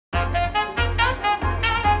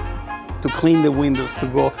to clean the windows, to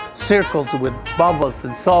go circles with bubbles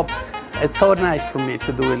and soap. It's so nice for me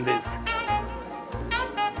to doing this.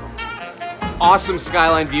 Awesome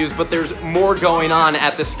skyline views, but there's more going on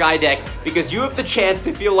at the Skydeck because you have the chance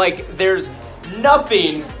to feel like there's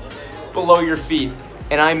nothing below your feet.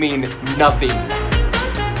 And I mean nothing.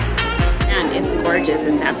 And it's gorgeous,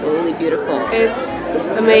 it's absolutely beautiful. It's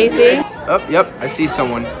amazing. Oh, yep, I see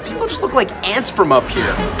someone. People just look like ants from up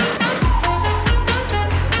here.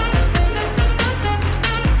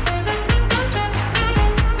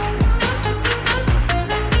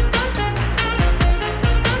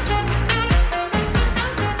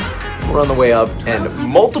 We're on the way up, and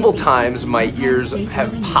multiple times my ears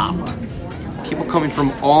have popped. People coming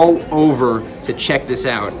from all over to check this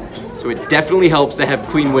out. So it definitely helps to have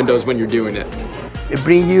clean windows when you're doing it. It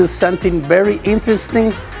brings you something very interesting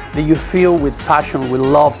that you feel with passion, with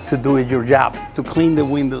love to do it your job, to clean the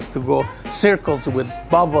windows, to go circles with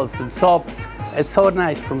bubbles and soap. It's so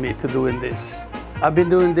nice for me to doing this. I've been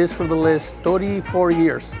doing this for the last 34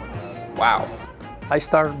 years. Wow. I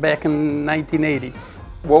started back in 1980.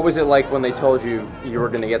 What was it like when they told you you were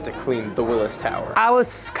going to get to clean the Willis Tower? I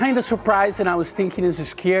was kind of surprised and I was thinking it's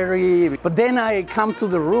scary. But then I come to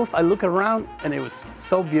the roof, I look around and it was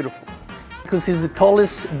so beautiful. Because it's the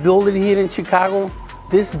tallest building here in Chicago.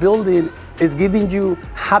 This building is giving you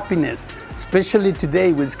happiness, especially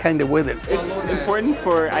today with this kind of weather. It's important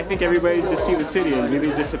for, I think, everybody to see the city and really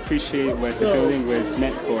just appreciate what the building was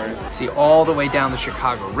meant for. See all the way down the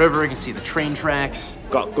Chicago River, you can see the train tracks.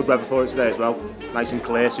 Got good weather for it today as well. Nice and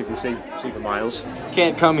clear so you can see for miles.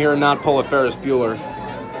 Can't come here and not pull a Ferris Bueller.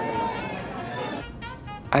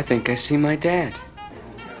 I think I see my dad.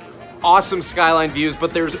 Awesome skyline views,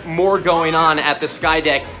 but there's more going on at the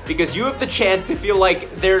Skydeck because you have the chance to feel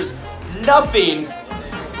like there's nothing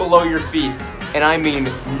below your feet. And I mean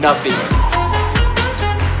nothing.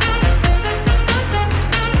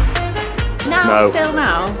 Now, No. still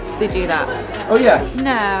now, they do that. Oh yeah.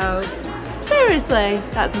 No. Seriously,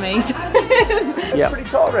 that's amazing. Yeah, Pretty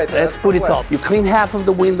tall right there. that's pretty tall. You clean half of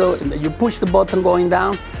the window and then you push the button going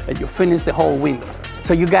down and you finish the whole window.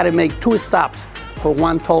 So you got to make 2 stops for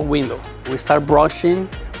 1 tall window. We start brushing.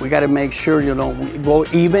 We got to make sure, you know, we go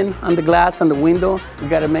even on the glass on the window. We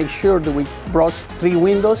got to make sure that we brush 3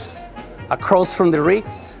 windows across from the rig,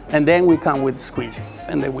 and then we come with the squeegee.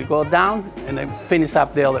 And then we go down and then finish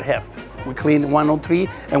up the other half. We clean 103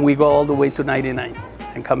 and we go all the way to 99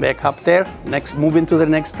 and come back up there, move into the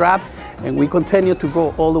next trap, and we continue to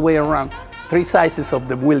go all the way around 3 sizes of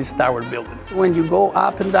the Willis Tower building. When you go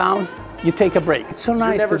up and down, you take a break. It's so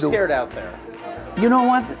nice You're never to do. scared out there. You know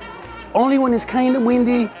what? Only when it's kind of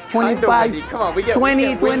windy, 25, windy. Come on, we get 20,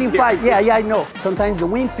 wind 25. Yeah, I know. Sometimes the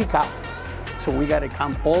wind pick up. So we got to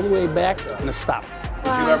come all the way back and stop.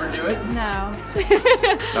 Would you ever do it? No.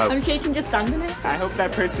 No. I'm shaking just standing it. I hope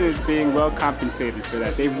that person is being well compensated for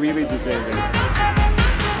that. They really deserve it.